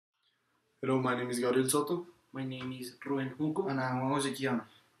Hello, my name is Gabriel Soto. My name is Ruben Junco. And I'm Jose Kiano.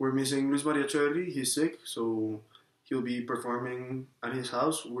 We're missing Luis Maria Echeverri. He's sick, so he'll be performing at his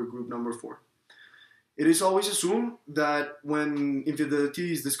house. We're group number 4. It is always assumed that when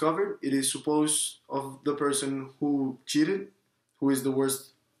infidelity is discovered, it is supposed of the person who cheated, who is the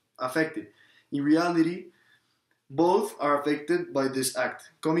worst affected. In reality, both are affected by this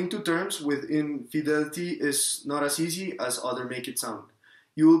act. Coming to terms with infidelity is not as easy as others make it sound.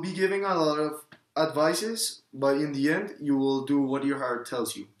 You will be giving a lot of advices, but in the end, you will do what your heart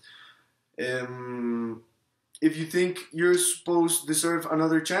tells you. If you think you're supposed to deserve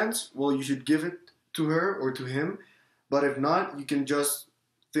another chance, well, you should give it to her or to him. But if not, you can just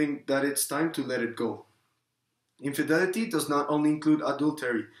think that it's time to let it go. Infidelity does not only include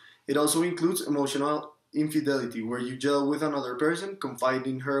adultery, it also includes emotional infidelity, where you gel with another person, confide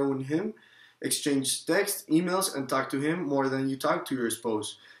in her or in him, exchange texts, emails, and talk to him more than you talk to your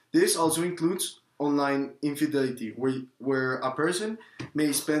spouse. This also includes online infidelity, where a person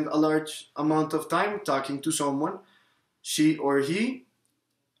may spend a large amount of time talking to someone, she or he,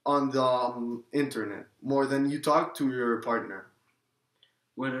 on the internet, more than you talk to your partner.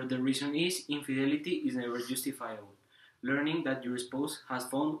 Whether the reason is infidelity is never justifiable. Learning that your spouse has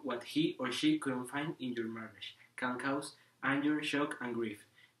found what he or she couldn't find in your marriage can cause anger, shock, and grief.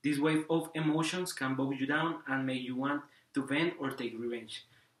 This wave of emotions can bog you down and make you want to vent or take revenge.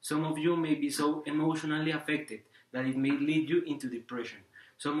 Some of you may be so emotionally affected that it may lead you into depression.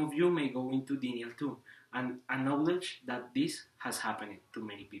 Some of you may go into denial too and acknowledge that this has happened to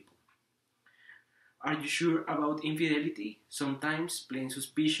many people. Are you sure about infidelity? Sometimes plain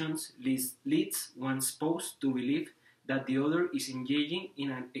suspicions leads one spouse to believe that the other is engaging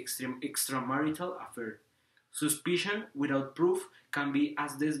in an extramarital affair. Suspicion without proof can be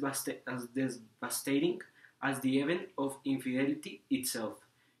as devastating as the event of infidelity itself.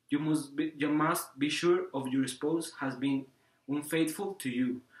 You must be sure of your spouse has been unfaithful to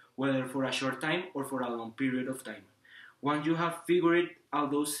you, whether for a short time or for a long period of time. Once you have figured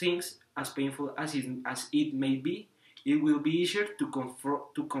out those things, as painful as it may be, it will be easier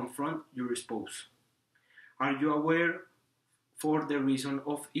to confront your spouse. Are you aware for the reason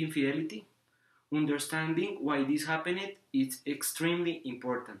of infidelity? Understanding why this happened is extremely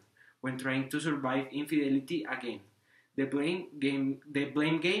important when trying to survive infidelity again. The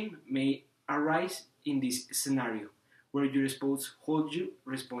blame game may arise in this scenario, where your spouse holds you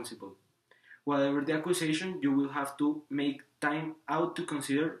responsible. Whatever the accusation, you will have to make time out to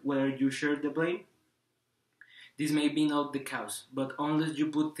consider whether you share the blame. This may be not the cause, but unless you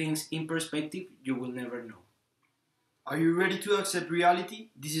put things in perspective, you will never know. Are you ready to accept reality?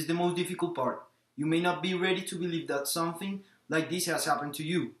 This is the most difficult part. You may not be ready to believe that something like this has happened to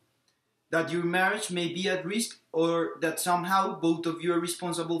you, that your marriage may be at risk, or that somehow both of you are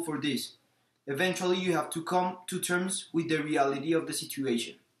responsible for this. Eventually, you have to come to terms with the reality of the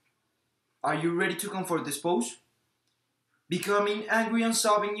situation. Are you ready to comfort the spouse? Becoming angry and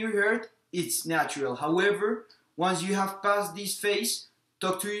sobbing your hurt, it's natural. However, once you have passed this phase,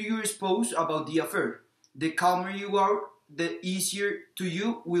 talk to your spouse about the affair. The calmer you are, the easier to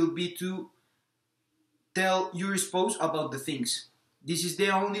you will be to tell your spouse about the things. This is the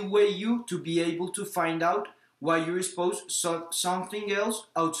only way you to be able to find out why your spouse saw something else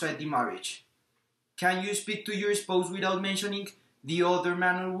outside the marriage. Can you speak to your spouse without mentioning the other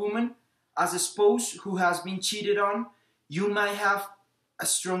man or woman? As a spouse who has been cheated on, you might have a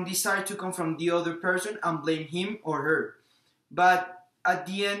strong desire to confront the other person and blame him or her. But at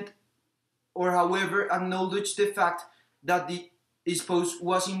the end, or however, acknowledge the fact that the spouse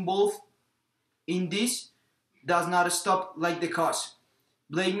was involved in this does not stop like the cause.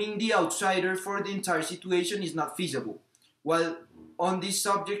 Blaming the outsider for the entire situation is not feasible. While on this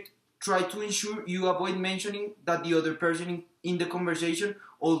subject, try to ensure you avoid mentioning that the other person in the conversation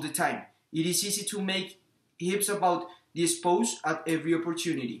all the time. It is easy to make hips about the spouse at every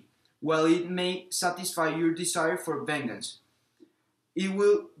opportunity. While it may satisfy your desire for vengeance, it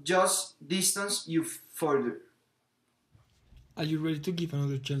will just distance you further. Are you ready to give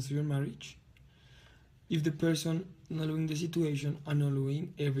another chance to your marriage? If the person knowing the situation and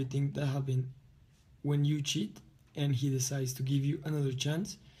knowing everything that happened when you cheat and he decides to give you another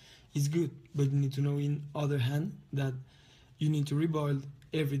chance, it's good, but you need to know in other hand that you need to rebuild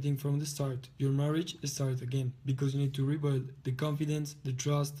everything from the start. Your marriage starts again because you need to rebuild the confidence, the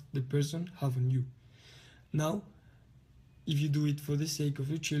trust the person have in you. Now, if you do it for the sake of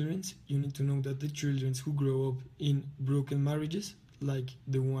your children, you need to know that the children who grow up in broken marriages, like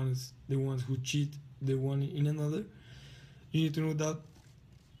the ones who cheat the one in another, you need to know that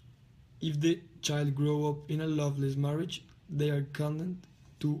if the child grow up in a loveless marriage, they are condemned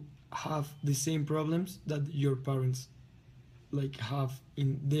to have the same problems that your parents like have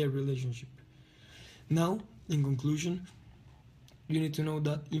in their relationship. Now, in conclusion, you need to know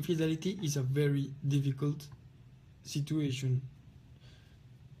that infidelity is a very difficult situation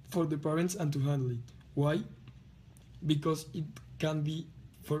for the parents and to handle it. Why? Because it can be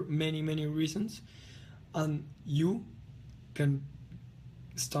for many reasons, and you can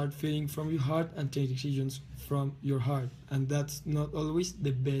start feeling from your heart and take decisions from your heart, and that's not always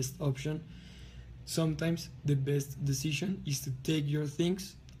the best option. Sometimes the best decision is to take your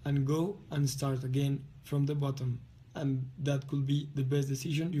things and go and start again from the bottom, and that could be the best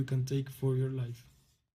decision you can take for your life.